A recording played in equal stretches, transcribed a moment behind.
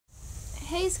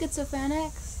Hey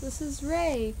SkitsoFanActs, this is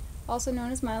Ray, also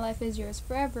known as My Life Is Yours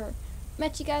Forever.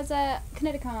 Met you guys at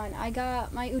ConnectiCon. I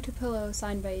got my Uta pillow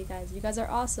signed by you guys. You guys are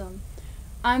awesome.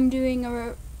 I'm doing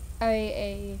a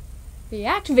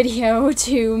react video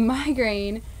to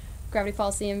Migraine, Gravity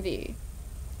Falls CMV.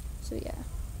 So yeah.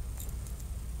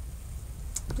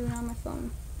 I'm doing it on my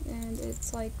phone. And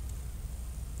it's like,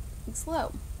 it's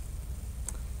slow.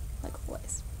 Like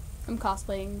always. I'm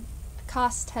cosplaying,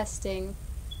 cost testing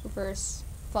Reverse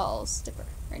Falls Dipper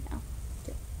right now.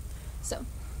 Okay. So.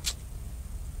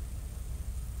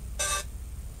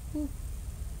 Ooh.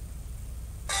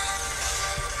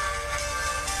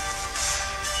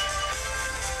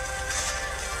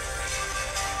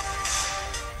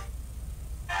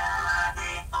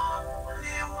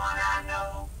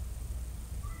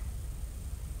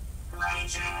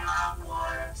 Raging hot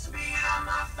waters behind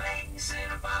my face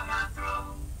and above my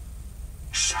throat.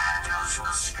 Shadows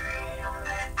will scream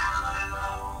that I'm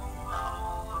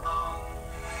alone.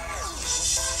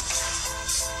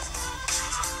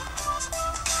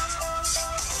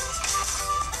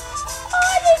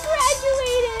 Oh, they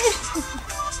graduated!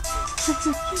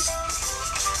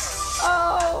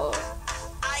 Oh,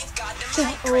 I've got the they're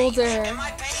migraine, older. and my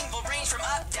pain will range from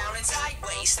up, down, and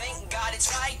sideways. Thank God it's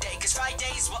Friday, cause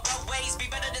Fridays will always be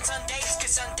better than Sundays,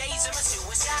 cause Sundays are my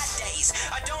suicide days.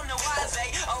 I don't know why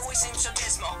they always seem so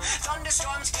dismal.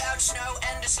 Thunderstorms, clouds, snow,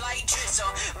 and a slight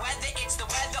drizzle. Whether it's the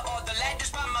weather or the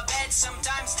letters by my bed,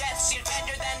 sometimes death seems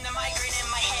better than the migraine in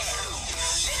my head.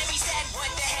 Let it be said what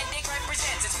the headache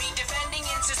represents. It's me defending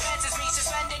in suspense. It's me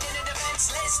suspended in a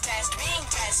defenseless test, being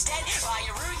tested by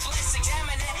a ruthless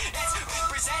examiner that's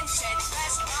represented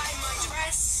best by my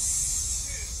dressing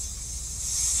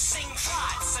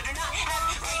thoughts. I do not have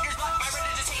Raiders block my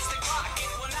ready to taste the clock. It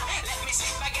will not let me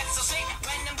sleep. I get so sleep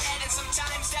when I'm dead, and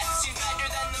sometimes death seems better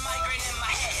than the migraine in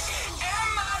my head.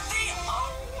 Am I the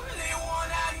only one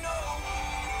I know?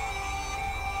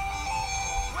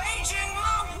 Raging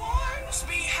my wars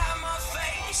behind my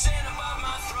face and above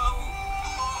my throat.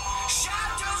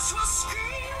 Shadows will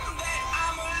scream that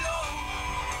I'm alone.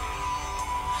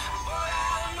 But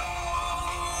I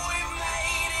know we've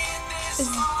made it this Is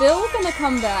far, Bill gonna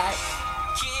come back?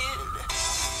 kid.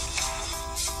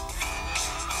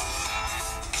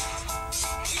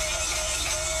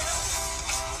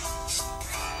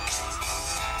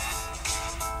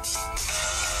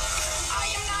 I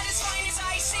am not as fine as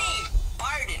I seem.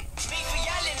 Pardon me for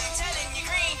yelling and telling you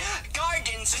green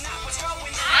gardens are not what's growing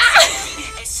in the city.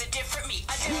 It's a different me,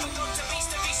 a difficult to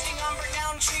beast, a feasting on burnt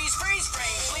down trees. Freeze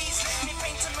frame, please let me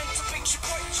paint a mental picture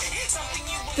portrait. Something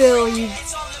you will Bill, forget. you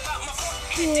It's all about my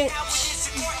fortune bitch. and how it is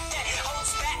important that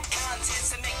holds back contents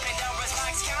and make Pandora's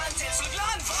box contents look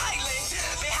non-violent.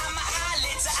 Behind my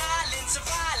eyelids are islands of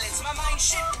violence. My mind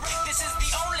shipwrecked. This is the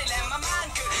only land my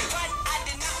mind could find. I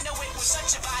did not know it was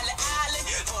such a violent island,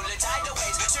 full of tidal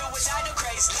waves, suicidal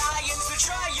craze, lions. They're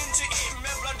trying to eat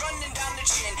me, blood running down the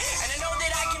chin. And I know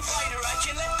that I can fight her. I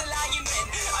can let the lion win.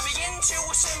 I begin to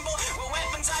assemble what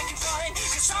weapons I can find.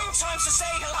 Cause sometimes to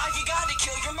stay alive, you gotta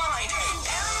kill your mind.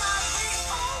 Am I the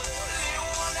only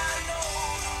one I know?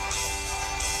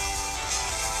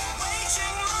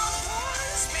 Waging my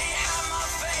wars behind my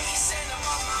face and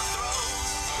above my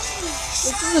throat.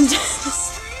 This is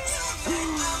intense.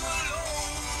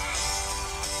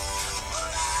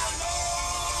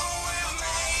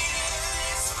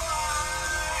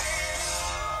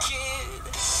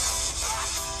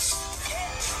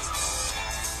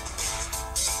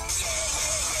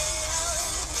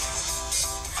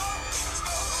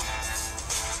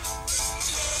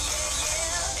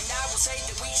 Say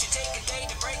that we should take a day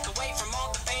to break away from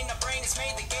all the pain our brain has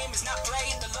made. The game is not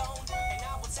played alone. And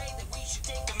I would say that we should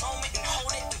take a moment and hold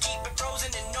it and keep it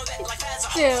frozen and know that life has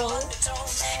a Dude. whole undertone.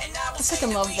 And I would I say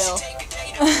fucking that love we Bill. should take a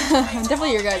day to break away from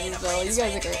Definitely your all guys' the pain our Bill. brain You has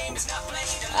guys made. are The great. game is not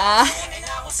played Ah. alone. And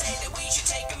I would say that we should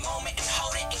take a moment and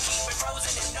hold it and keep it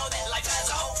frozen and know that life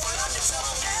has a hopeful undertone.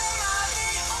 Am I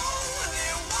the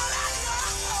only one I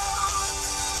know?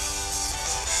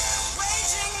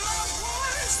 Waging my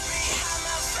wars behind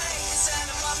my face and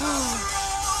above my throat.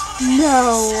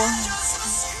 No.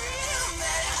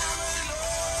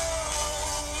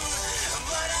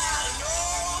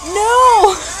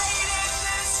 No.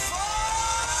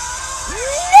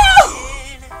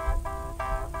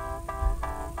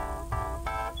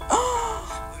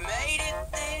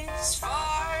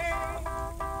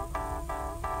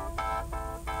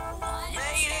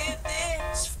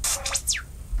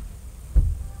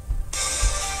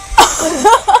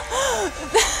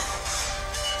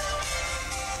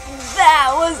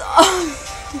 That was awesome.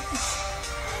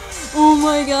 Oh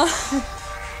my god.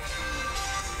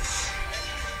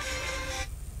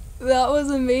 That was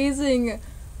amazing.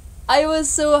 I was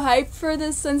so hyped for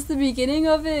this since the beginning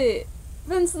of it.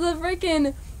 Since the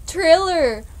freaking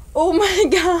trailer. Oh my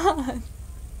god.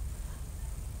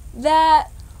 That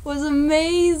was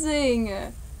amazing.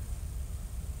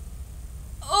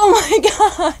 Oh my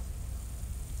god.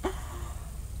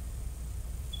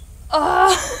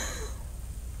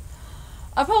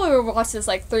 I probably will watch this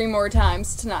like 3 more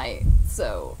times tonight.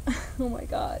 So, oh my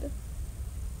god.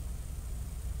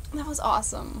 That was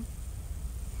awesome.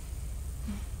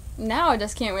 Now I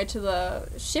just can't wait till the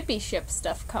shippy ship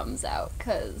stuff comes out,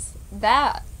 cause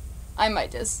that I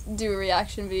might just do a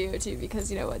reaction video too, because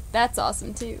you know what, that's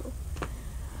awesome too.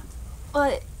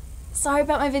 But sorry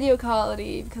about my video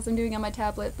quality because I'm doing it on my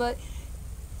tablet, but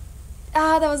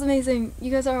that was amazing.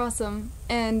 You guys are awesome,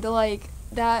 and like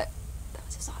that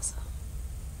was just awesome.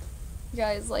 You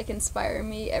guys like inspire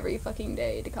me every fucking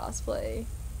day to cosplay.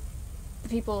 The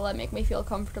people that make me feel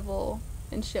comfortable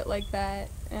and shit like that,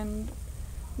 and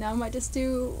now I might just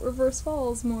do reverse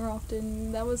falls more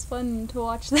often. That was fun to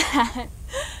watch that.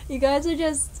 You guys are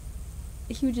just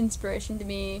a huge inspiration to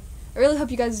me. I really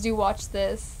hope you guys do watch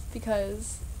this,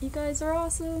 because you guys are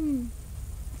awesome.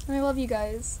 And I love you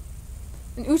guys.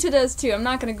 And Uta does too. I'm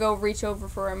not gonna go reach over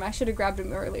for him. I should have grabbed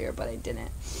him earlier, but I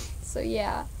didn't. So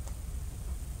yeah.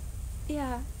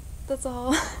 Yeah, that's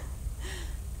all.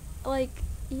 Like,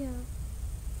 yeah.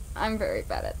 I'm very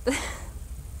bad at this.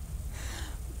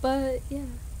 But yeah,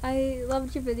 I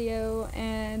loved your video,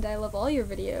 and I love all your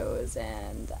videos,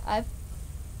 and I've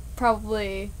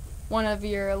probably one of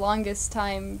your longest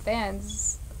time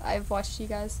fans. I've watched you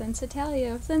guys since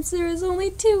Italia, since there was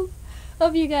only 2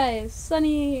 of you guys,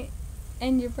 Sunny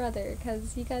and your brother,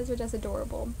 because you guys are just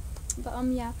adorable. But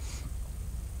yeah,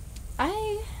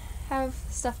 I have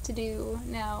stuff to do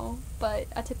now, but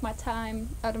I took my time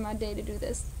out of my day to do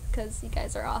this because you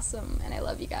guys are awesome and I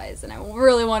love you guys, and I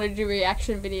really wanted to do a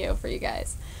reaction video for you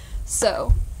guys.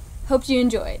 So, hope you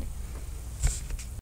enjoyed.